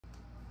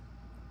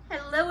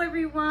Hello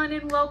everyone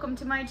and welcome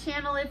to my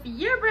channel. If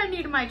you're brand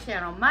new to my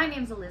channel, my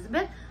name's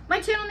Elizabeth.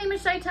 My channel name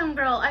is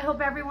ChiTownGirl. I hope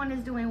everyone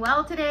is doing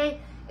well today.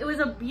 It was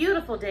a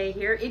beautiful day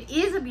here. It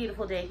is a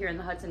beautiful day here in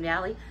the Hudson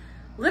Valley.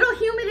 Little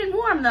humid and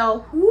warm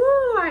though.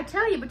 Woo, I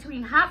tell you,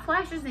 between hot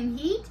flashes and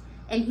heat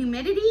and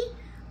humidity,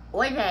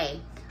 oy vey.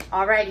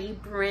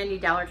 Alrighty, brand new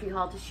Dollar Tree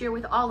haul to share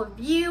with all of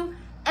you.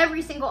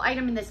 Every single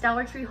item in this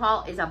Dollar Tree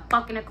haul is a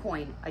buck and a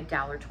coin,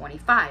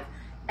 $1.25.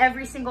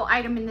 Every single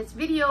item in this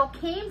video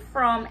came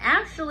from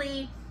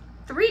actually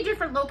 3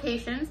 different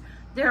locations.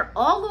 They're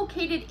all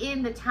located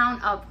in the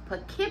town of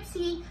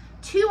Poughkeepsie,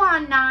 2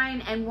 on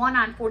 9 and 1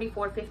 on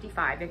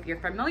 4455. If you're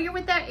familiar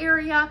with that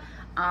area,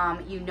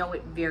 you know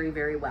it very,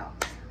 very well.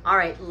 All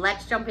right,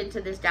 let's jump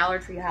into this Dollar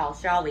Tree haul,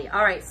 shall we?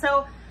 All right,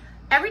 so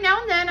every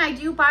now and then I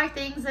do buy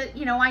things that,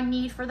 you know, I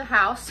need for the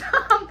house,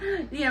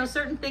 you know,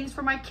 certain things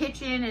for my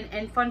kitchen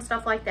and fun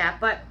stuff like that.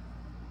 But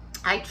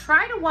I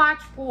try to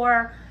watch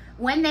for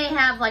when they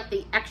have like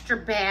the extra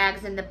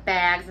bags and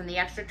the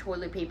extra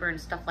toilet paper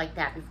and stuff like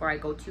that before I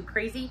go too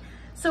crazy.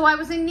 So I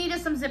was in need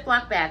of some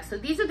Ziploc bags. So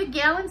these are the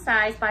gallon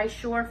size by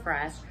Shore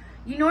Fresh.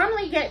 You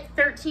normally get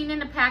 13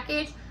 in a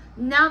package.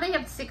 Now they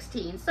have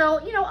 16. So,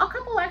 you know, a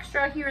couple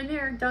extra here and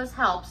there does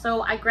help.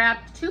 So I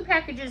grabbed 2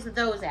 packages of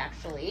those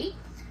actually.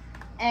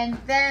 And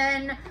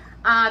then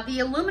the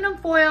aluminum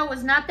foil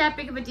was not that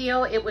big of a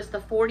deal. It was the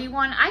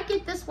 41. I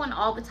get this one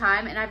all the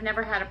time and I've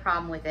never had a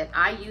problem with it.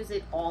 I use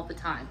it all the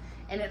time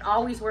and it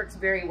always works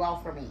very well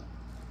for me.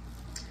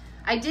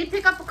 I did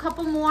pick up a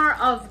couple more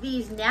of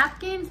these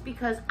napkins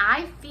because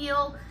I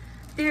feel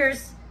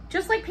there's,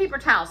 just like paper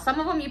towels, some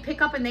of them you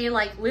pick up and they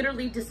like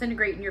literally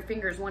disintegrate in your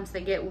fingers once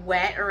they get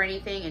wet or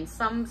anything, and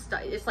some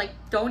stuff, it's like,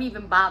 don't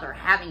even bother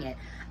having it.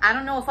 I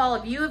don't know if all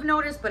of you have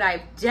noticed, but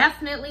I've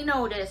definitely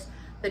noticed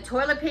the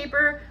toilet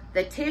paper,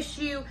 the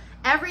tissue,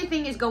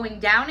 everything is going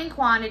down in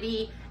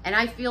quantity, and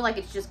I feel like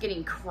it's just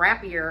getting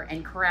crappier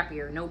and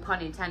crappier, no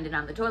pun intended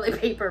on the toilet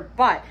paper,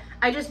 but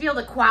I just feel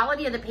the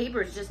quality of the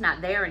paper is just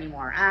not there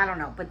anymore. I don't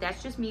know, but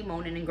that's just me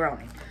moaning and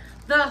groaning.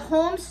 The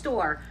Home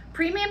Store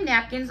premium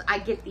napkins, I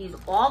get these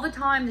all the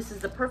time. This is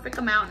the perfect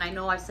amount, and I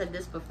know I've said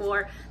this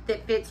before,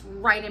 that fits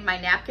right in my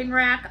napkin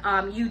rack.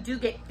 You do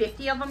get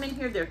 50 of them in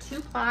here. They're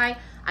 2-ply.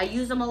 I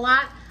use them a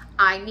lot.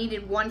 I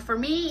needed one for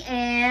me,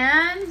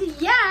 and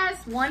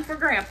yes, one for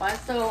Grandpa,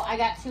 so I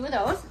got 2 of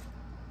those.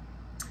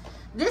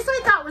 This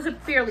I thought was a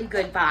fairly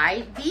good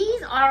buy.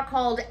 These are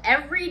called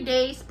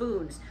Everyday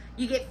Spoons.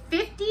 You get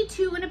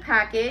 52 in a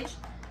package.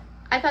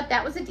 I thought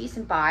that was a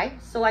decent buy,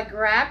 so I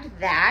grabbed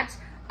that.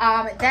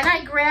 Then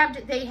I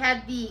grabbed, they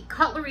had the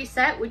cutlery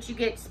set, which you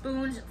get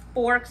spoons,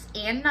 forks,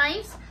 and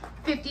knives,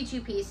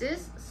 52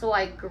 pieces. So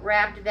I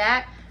grabbed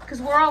that because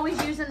we're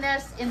always using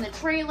this in the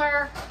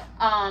trailer.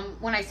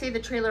 When I say the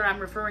trailer, I'm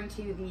referring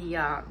to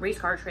the race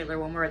car trailer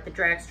when we're at the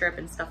drag strip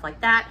and stuff like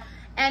that.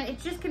 And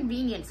it's just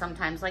convenient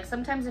sometimes. Like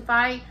sometimes if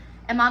I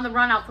am on the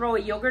run, I'll throw a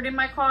yogurt in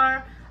my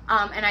car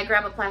and I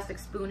grab a plastic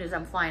spoon as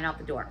I'm flying out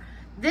the door.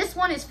 This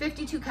one is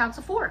 52 counts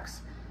of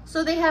forks.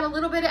 So they had a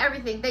little bit of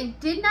everything. They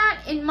did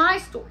not, in my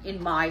store, they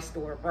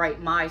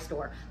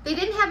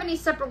didn't have any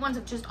separate ones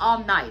of just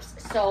all knives.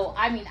 So,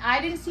 I mean, I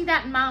didn't see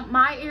that in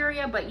my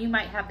area, but you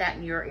might have that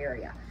in your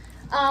area.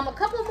 A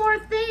couple more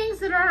things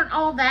that aren't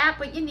all that,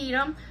 but you need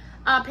them.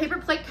 Paper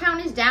plate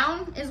count is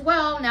down as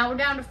well. Now we're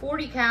down to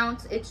 40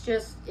 counts. It's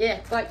just,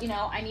 but you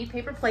know, I need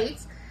paper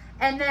plates.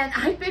 And then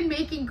I've been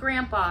making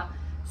Grandpa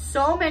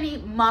so many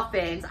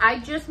muffins. I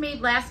just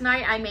made, last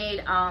night, I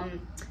made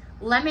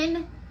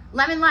lemon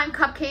lime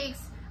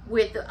cupcakes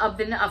with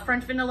a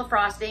French vanilla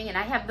frosting, and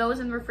I have those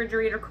in the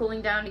refrigerator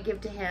cooling down to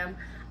give to him.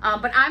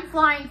 But I'm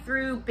flying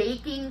through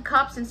baking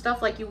cups and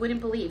stuff like you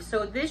wouldn't believe.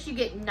 So this, you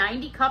get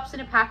 90 cups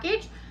in a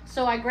package.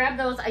 So I grab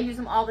those. I use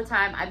them all the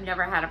time. I've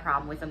never had a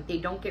problem with them. They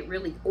don't get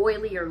really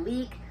oily or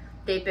leak.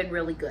 They've been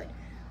really good.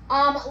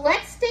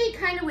 Let's stay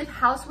kind of with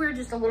houseware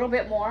just a little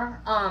bit more.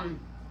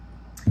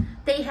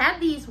 They had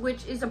these,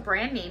 which is a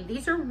brand name.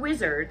 These are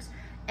Wizards.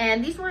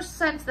 And these were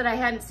scents that I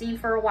hadn't seen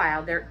for a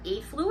while. They're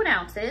 8 fluid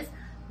ounces.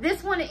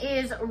 This one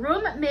is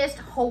Room Mist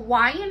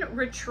Hawaiian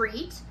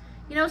Retreat.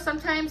 You know,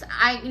 sometimes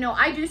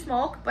I do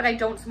smoke, but I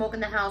don't smoke in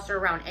the house or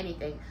around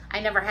anything. I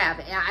never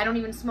have. I don't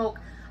even smoke.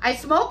 I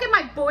smoke in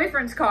my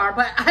boyfriend's car,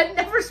 but I've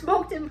never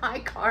smoked in my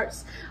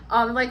cars.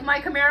 Like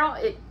my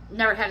Camaro, it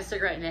never had a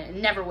cigarette in it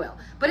and never will.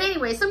 But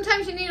anyway,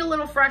 sometimes you need a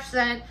little fresh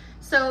scent.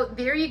 So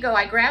there you go.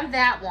 I grabbed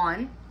that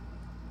one.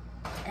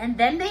 And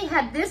then they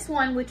had this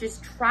one, which is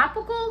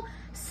Tropical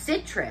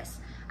Citrus.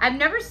 I've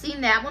never seen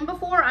that one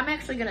before. I'm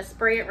actually going to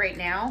spray it right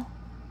now.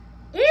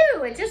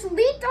 Ew, it just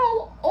leaked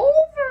all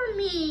over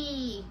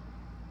me.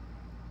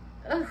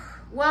 Ugh,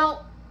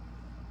 well,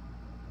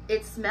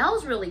 it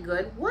smells really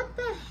good. What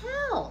the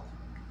hell?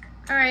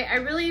 All right,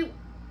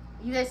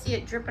 you guys see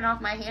it dripping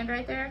off my hand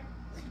right there?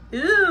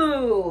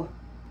 Ooh.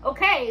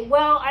 Okay,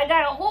 well, I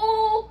got a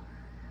whole,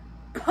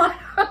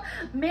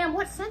 ma'am,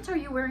 what scent are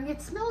you wearing?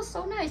 It smells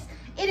so nice.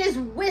 It is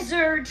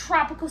Wizard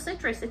Tropical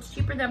Citrus. It's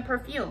cheaper than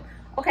perfume.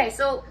 Okay,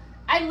 so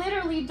I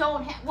literally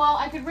don't have, well,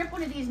 I could rip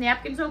one of these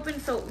napkins open,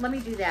 so let me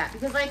do that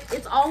because like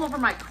it's all over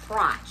my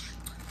crotch.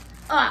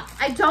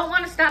 I don't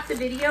want to stop the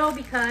video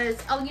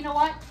because, oh, you know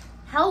what?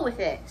 Hell with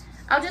it.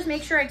 I'll just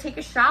make sure I take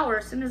a shower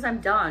as soon as I'm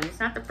done. It's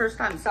not the first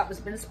time something's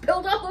been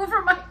spilled all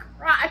over my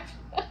crotch.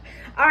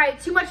 All right,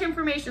 too much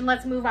information.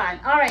 Let's move on.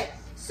 All right,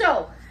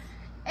 so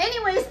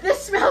anyways,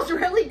 this smells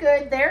really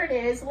good. There it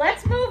is.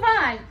 Let's move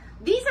on.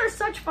 These are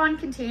such fun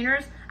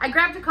containers. I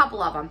grabbed a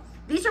couple of them.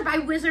 These are by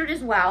Wizard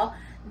as well.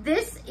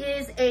 This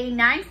is a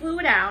 9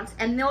 fluid ounce,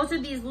 and those are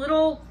these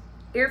little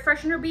air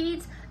freshener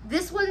beads.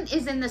 This one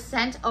is in the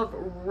scent of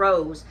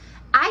rose.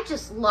 I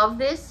just love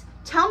this.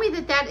 Tell me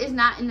that that is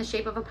not in the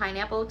shape of a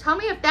pineapple. Tell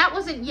me if that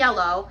wasn't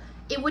yellow,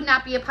 it would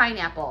not be a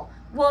pineapple.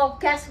 Well,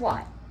 guess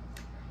what?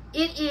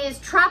 It is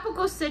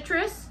tropical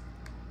citrus.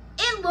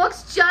 It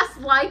looks just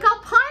like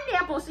a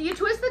pineapple. So you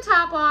twist the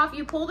top off,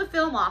 you pull the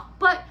film off,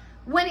 but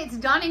when it's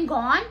done and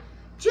gone,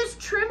 just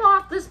trim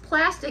off this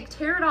plastic,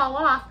 tear it all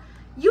off.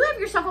 You have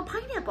yourself a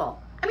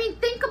pineapple. I mean,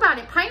 think about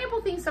it.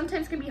 Pineapple things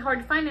sometimes can be hard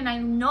to find, and I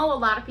know a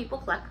lot of people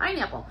collect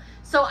pineapple.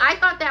 So I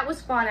thought that was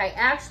fun. I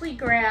actually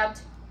grabbed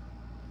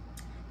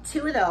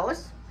 2 of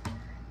those.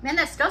 Man,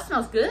 that stuff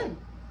smells good.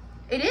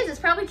 It is. It's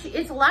probably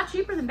it's a lot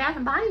cheaper than Bath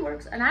and Body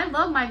Works, and I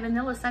love my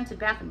vanilla scented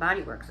Bath and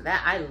Body Works.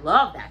 That I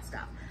love that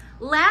stuff.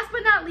 Last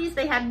but not least,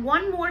 they had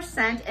one more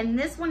scent, and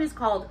this one is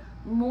called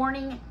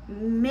Morning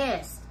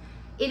Mist.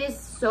 It is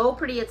so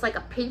pretty. It's like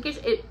a pinkish.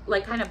 It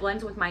like kind of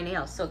blends with my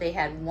nails. So they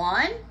had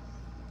 1,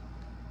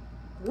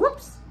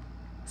 whoops,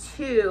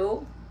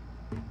 2,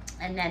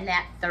 and then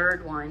that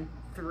third one,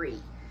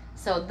 3.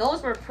 So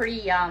those were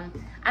pretty. I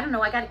don't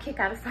know. I got a kick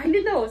out of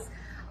finding those.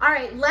 All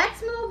right,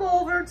 let's move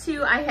over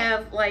to. I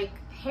have like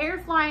hair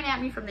flying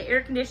at me from the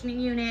air conditioning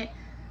unit.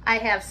 I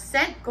have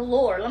scent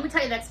galore. Let me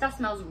tell you, that stuff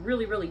smells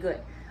really, really good.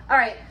 All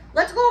right,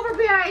 let's go over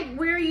behind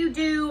where you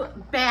do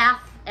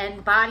bath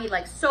and body,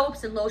 like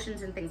soaps and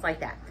lotions and things like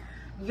that.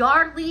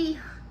 Yardley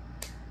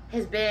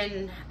has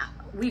been,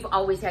 we've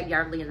always had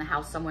Yardley in the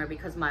house somewhere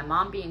because my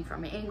mom being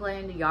from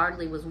England,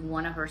 Yardley was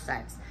one of her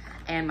scents.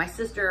 And my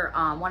sister,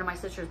 one of my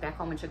sisters back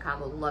home in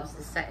Chicago loves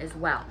this scent as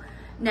well.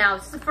 Now,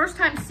 it's the first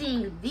time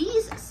seeing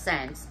these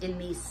scents in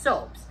these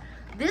soaps.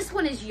 This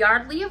one is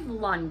Yardley of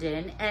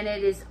London, and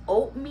it is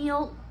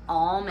oatmeal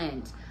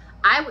almond.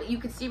 You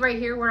can see right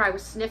here where I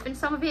was sniffing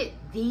some of it.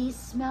 These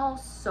smell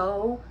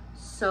so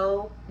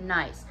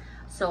nice.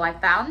 So I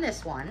found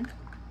this one.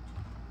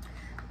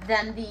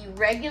 Then the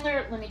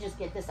regular, let me just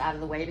get this out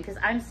of the way because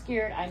I'm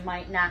scared I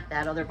might knock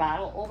that other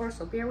bottle over.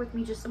 So bear with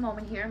me just a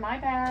moment here, my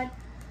bad.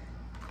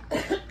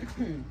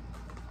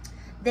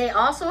 They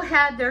also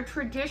had their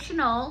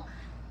traditional,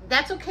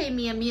 that's okay,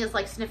 Mia. Mia's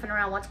like sniffing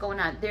around what's going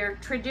on. Their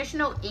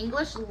traditional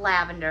English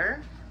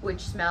lavender,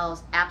 which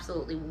smells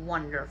absolutely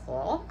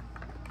wonderful.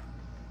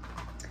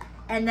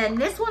 And then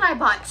this one I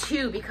bought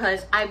 2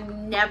 because I've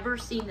never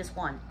seen this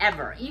one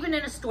ever, even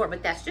in a store,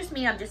 but that's just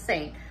me, I'm just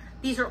saying.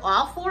 These are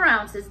all 4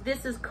 ounces.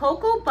 This is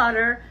Cocoa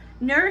Butter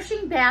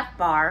Nourishing Bath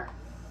Bar.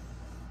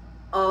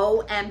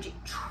 OMG,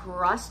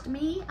 trust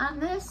me on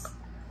this.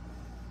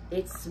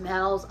 It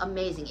smells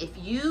amazing. If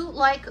you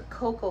like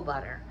cocoa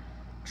butter,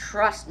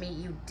 trust me,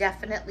 you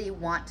definitely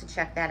want to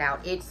check that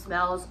out. It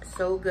smells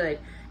so good.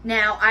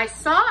 Now, I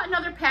saw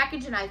another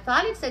package and I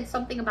thought it said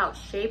something about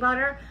shea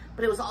butter,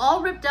 but it was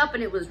all ripped up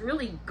and it was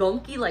really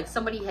gunky, like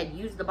somebody had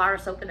used the bar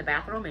of soap in the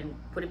bathroom and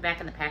put it back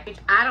in the package.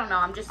 I don't know,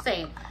 I'm just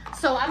saying.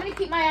 So I'm gonna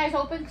keep my eyes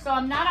open, so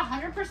I'm not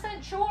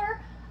 100% sure,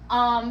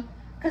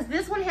 because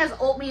this one has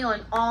oatmeal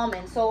and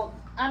almond, so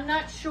I'm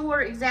not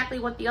sure exactly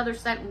what the other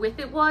scent with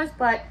it was,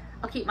 but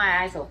I'll keep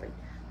my eyes open.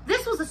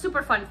 This was a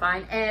super fun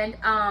find, and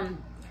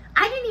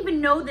I didn't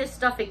even know this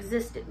stuff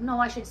existed. No,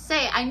 I should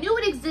say, I knew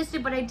it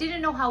existed, but I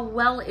didn't know how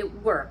well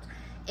it worked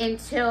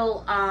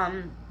until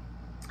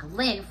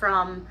Lynn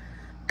from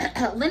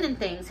Linen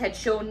Things had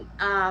shown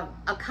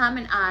a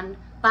comment on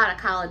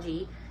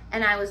Bodycology,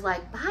 and I was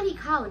like,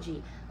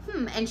 Bodycology,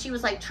 and she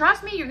was like,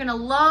 trust me, you're gonna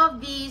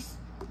love these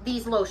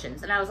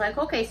lotions. And I was like,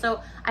 okay.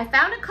 So I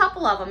found a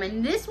couple of them,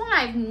 and this one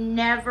I've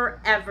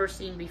never ever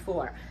seen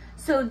before.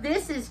 So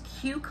this is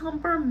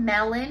Cucumber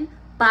Melon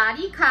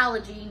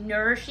Bodycology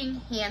Nourishing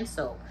Hand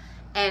Soap,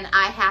 and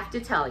I have to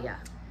tell you,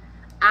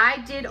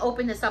 I did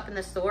open this up in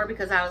the store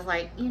because I was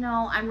like, you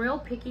know, I'm real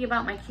picky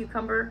about my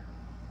cucumber,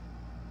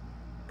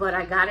 but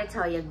I gotta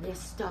tell you, this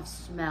stuff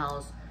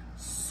smells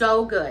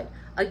so good.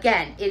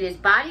 Again, it is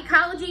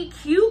Bodycology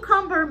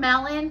Cucumber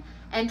Melon,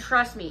 and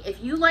trust me,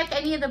 if you like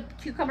any of the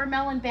Cucumber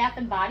Melon Bath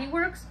and Body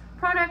Works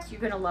products,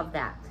 you're gonna love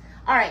that.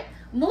 All right,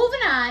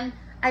 moving on.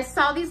 I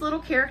saw these little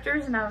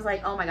characters and I was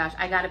like, oh my gosh,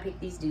 I gotta pick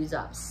these dudes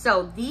up.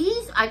 So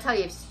these, I tell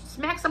you, if you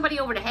smack somebody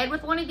over the head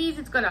with one of these,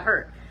 it's gonna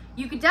hurt.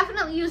 You could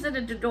definitely use it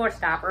as a door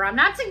stopper. I'm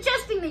not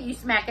suggesting that you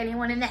smack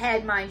anyone in the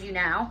head, mind you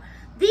now.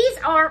 These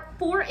are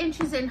 4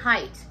 inches in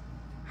height.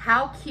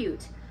 How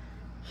cute.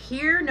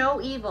 Hear no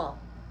evil.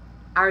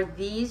 Are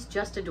these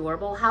just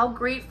adorable? How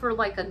great for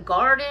like a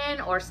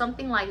garden or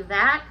something like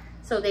that.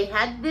 So they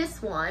had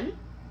this one.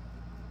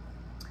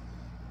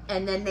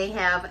 And then they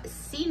have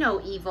See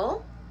No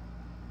Evil.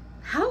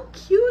 How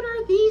cute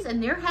are these?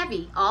 And they're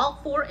heavy, all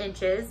 4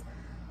 inches.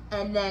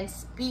 And then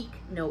speak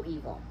no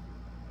evil.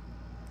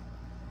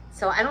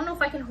 So I don't know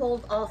if I can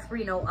hold all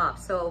 3 no up.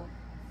 So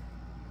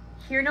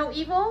hear no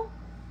evil.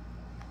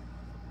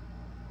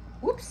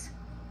 Whoops.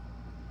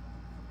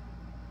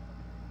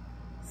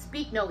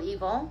 Speak no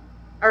evil.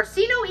 Or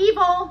see no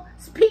evil.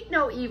 Speak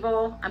no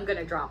evil. I'm going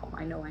to drop them.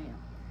 I know I am.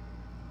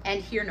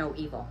 And hear no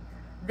evil.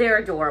 They're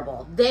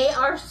adorable. They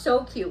are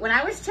so cute. When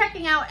I was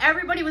checking out,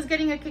 everybody was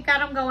getting a kick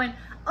out of them going,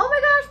 oh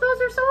my gosh,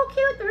 those are so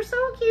cute. They're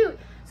so cute.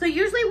 So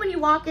usually when you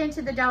walk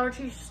into the Dollar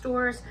Tree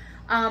stores,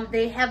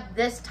 they have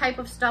this type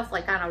of stuff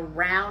like on a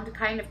round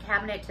kind of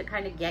cabinet to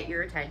kind of get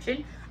your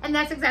attention. And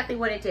that's exactly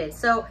what it did.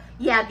 So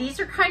yeah, these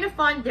are kind of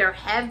fun. They're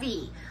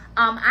heavy.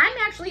 I'm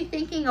actually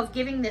thinking of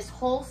giving this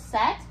whole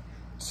set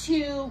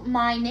to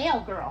my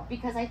nail girl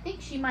because I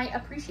think she might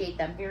appreciate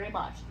them very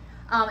much.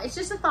 It's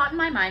just a thought in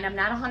my mind. I'm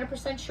not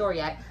 100% sure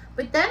yet.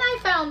 But then I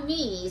found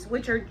these,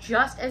 which are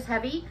just as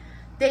heavy.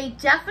 They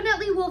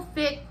definitely will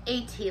fit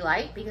a tea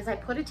light because I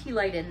put a tea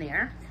light in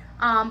there.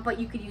 But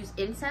you could use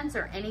incense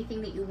or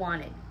anything that you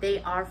wanted.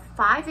 They are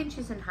 5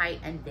 inches in height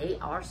and they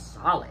are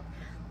solid.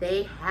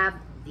 They have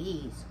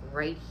these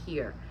right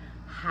here.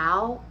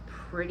 How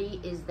pretty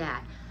is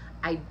that?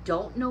 I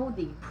don't know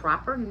the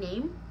proper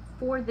name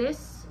for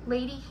this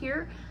lady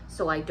here,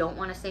 so I don't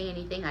want to say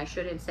anything I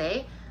shouldn't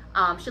say.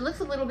 She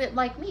looks a little bit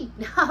like me,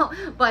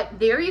 but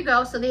there you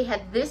go. So they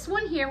had this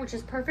one here, which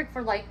is perfect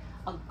for like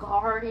a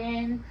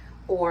garden,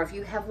 or if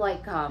you have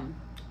like a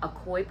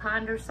koi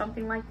pond or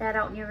something like that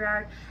out in your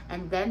yard.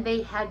 And then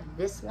they had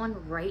this one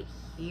right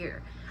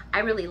here. I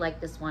really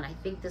like this one. I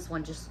think this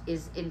one just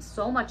is in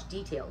so much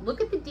detail. Look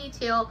at the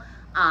detail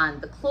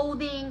on the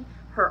clothing,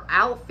 her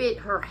outfit,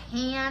 her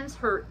hands,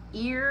 her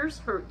ears,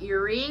 her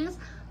earrings.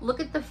 Look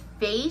at the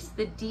face,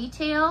 the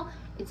detail.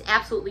 It's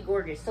absolutely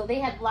gorgeous. So they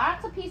had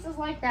lots of pieces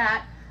like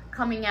that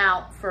coming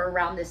out for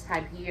around this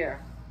time of year.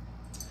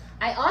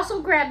 I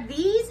also grabbed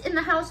these in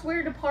the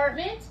houseware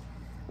department,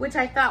 which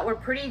I thought were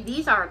pretty.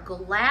 These are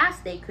glass.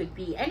 They could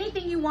be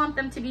anything you want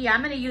them to be.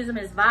 I'm going to use them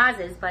as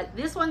vases, but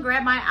this one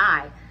grabbed my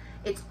eye.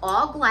 It's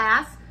all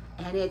glass,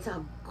 and it's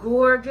a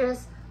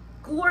gorgeous,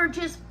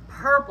 gorgeous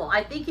purple.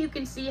 I think you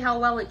can see how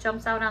well it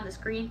jumps out on the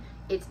screen.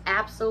 It's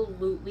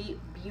absolutely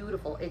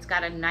beautiful. It's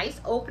got a nice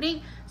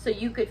opening, so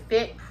you could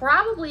fit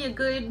probably a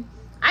good,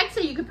 I'd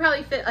say you could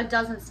probably fit a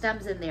dozen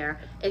stems in there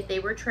if they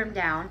were trimmed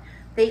down.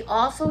 They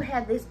also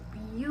had this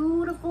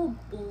beautiful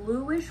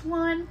bluish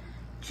one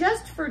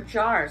just for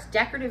jars,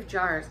 decorative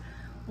jars.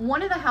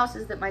 One of the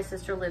houses that my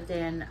sister lived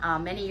in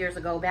many years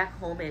ago back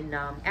home in,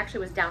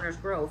 actually it was Downers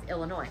Grove,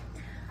 Illinois,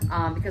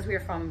 because we were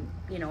from,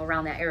 you know,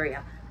 around that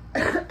area.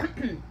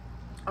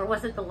 Or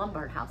was it the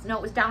Lombard house? No,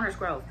 it was Downers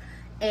Grove.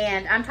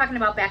 And I'm talking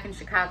about back in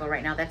Chicago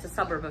right now. That's a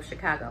suburb of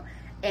Chicago.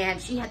 And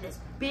she had this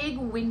big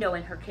window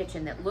in her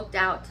kitchen that looked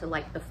out to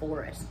like the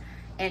forest.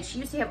 And she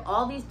used to have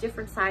all these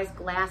different sized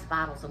glass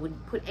bottles and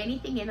would put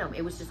anything in them.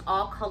 It was just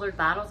all colored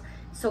bottles.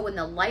 So when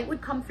the light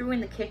would come through in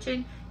the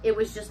kitchen, it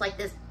was just like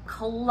this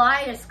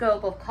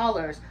kaleidoscope of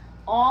colors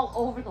all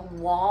over the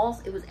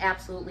walls. It was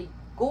absolutely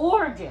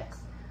gorgeous.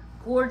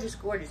 Gorgeous,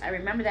 gorgeous. I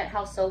remember that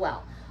house so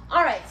well.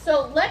 All right,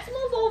 so let's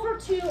move over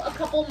to a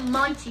couple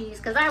munchies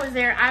because I was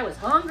there. I was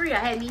hungry. I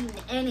hadn't eaten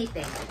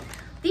anything.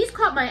 These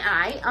caught my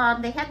eye.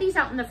 They had these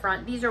out in the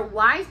front. These are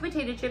Wise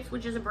potato chips,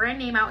 which is a brand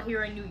name out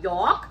here in New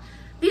York.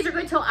 These are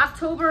good till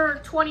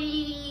October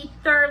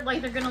 23rd,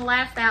 like they're gonna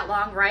last that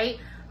long, right?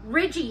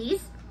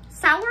 Ridgie's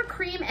sour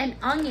cream and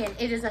onion.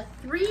 It is a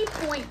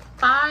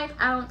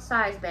 3.5 ounce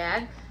size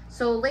bag.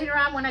 So later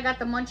on when I got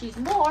the munchies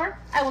more,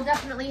 I will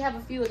definitely have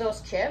a few of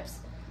those chips.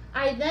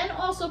 I then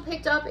also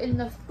picked up in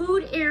the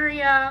food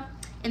area,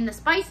 in the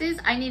spices,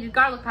 I needed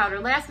garlic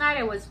powder. Last night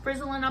I was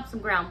frizzling up some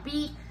ground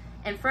beef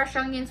and fresh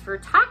onions for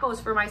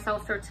tacos for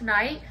myself for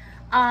tonight.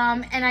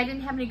 And I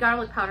didn't have any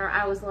garlic powder.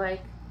 I was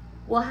like,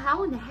 well,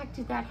 how in the heck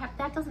did that happen?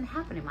 That doesn't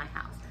happen in my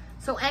house.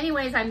 So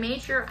anyways, I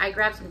made sure I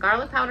grabbed some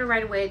garlic powder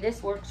right away.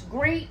 This works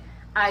great.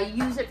 I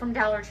use it from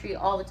Dollar Tree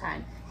all the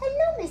time.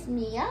 Hello, Miss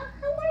Mia.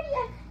 How are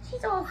you?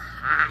 She's all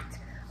hot.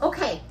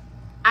 Okay.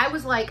 I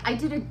was like, I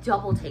did a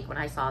double take when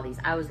I saw these.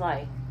 I was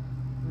like,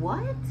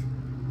 what?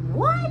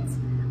 What?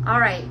 All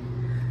right.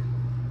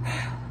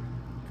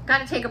 Got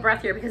to take a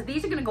breath here because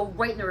these are going to go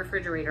right in the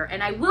refrigerator.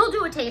 And I will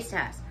do a taste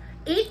test.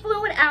 8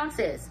 fluid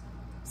ounces.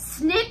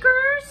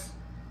 Snickers.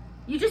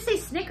 You just say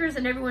Snickers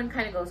and everyone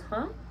kind of goes,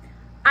 huh?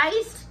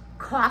 Iced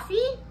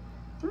coffee?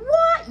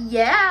 What?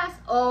 Yes.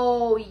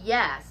 Oh,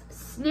 yes.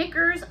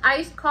 Snickers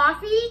iced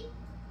coffee?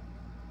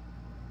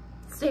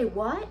 Say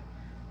what?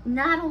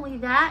 Not only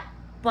that,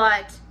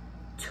 but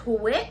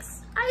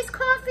Twix iced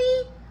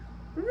coffee?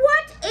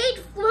 What?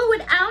 8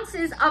 fluid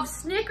ounces of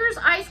Snickers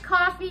iced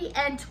coffee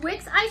and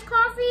Twix iced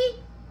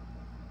coffee?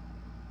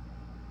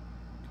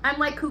 I'm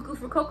like cuckoo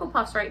for Cocoa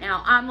Puffs right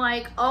now. I'm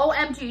like,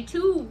 OMG,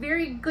 2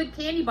 very good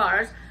candy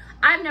bars.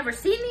 I've never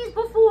seen these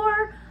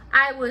before.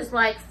 I was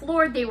like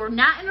floored. They were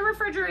not in the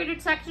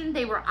refrigerated section.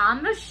 They were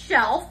on the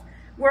shelf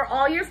where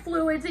all your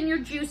fluids and your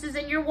juices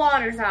and your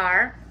waters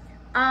are.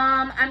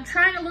 I'm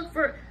trying to look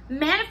for,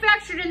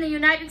 Manufactured in the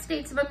United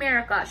States of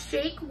America.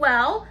 Shake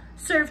well.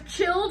 Serve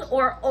chilled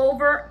or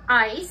over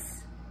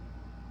ice.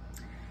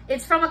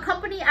 It's from a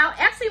company out,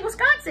 actually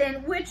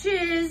Wisconsin, which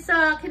is,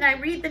 can I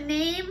read the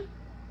name?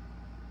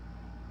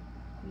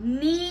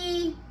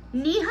 Neenah,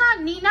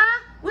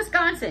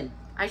 Wisconsin.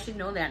 I should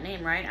know that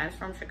name, right? I was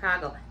from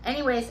Chicago.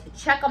 Anyways,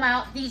 check them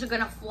out. These are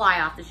going to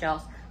fly off the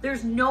shelves.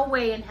 There's no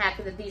way in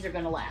heck that these are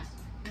going to last.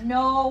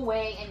 No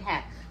way in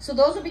heck. So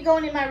those will be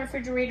going in my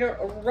refrigerator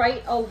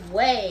right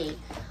away.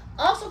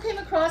 Also came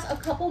across a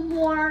couple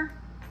more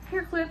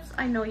hair clips.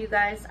 I know, you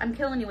guys, I'm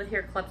killing you with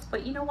hair clips,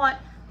 but you know what?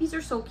 These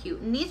are so cute.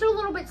 And these are a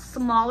little bit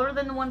smaller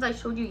than the ones I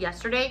showed you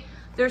yesterday.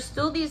 There's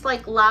still these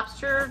like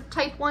lobster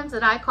type ones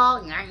that I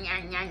call,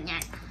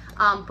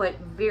 but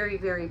very,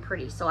 very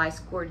pretty. So I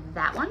scored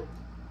that one.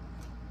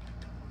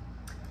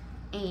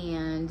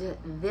 And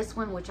this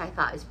one, which I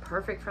thought is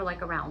perfect for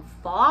like around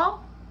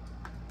fall.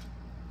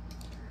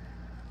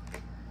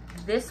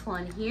 This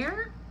one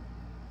here,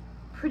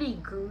 pretty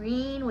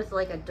green with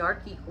like a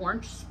darky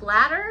orange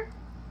splatter.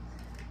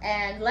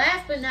 And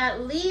last but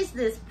not least,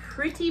 this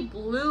pretty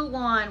blue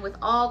one with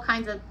all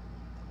kinds of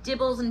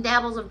dibbles and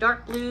dabbles of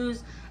dark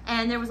blues.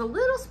 And there was a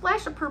little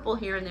splash of purple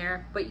here and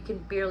there, but you can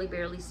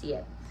barely see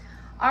it.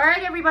 All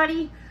right,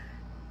 everybody.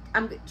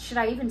 Should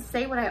I even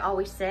say what I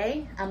always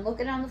say? I'm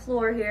looking on the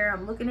floor here.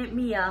 I'm looking at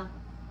Mia.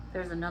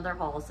 There's another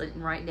haul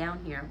sitting right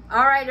down here.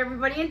 All right,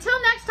 everybody.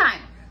 Until next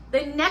time.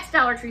 The next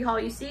Dollar Tree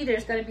haul you see,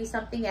 there's going to be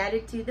something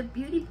added to the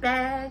beauty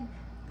bag,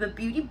 the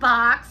beauty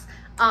box.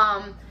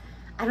 I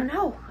don't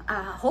know.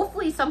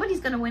 Hopefully somebody's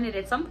going to win it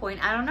at some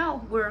point. I don't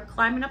know. We're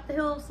climbing up the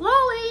hill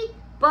slowly,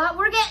 but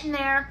we're getting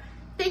there.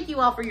 Thank you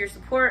all for your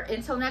support.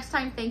 Until next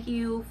time, thank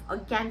you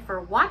again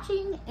for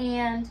watching,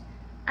 and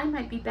I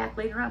might be back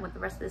later on with the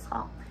rest of this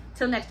haul.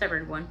 Till next time,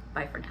 everyone.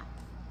 Bye for now.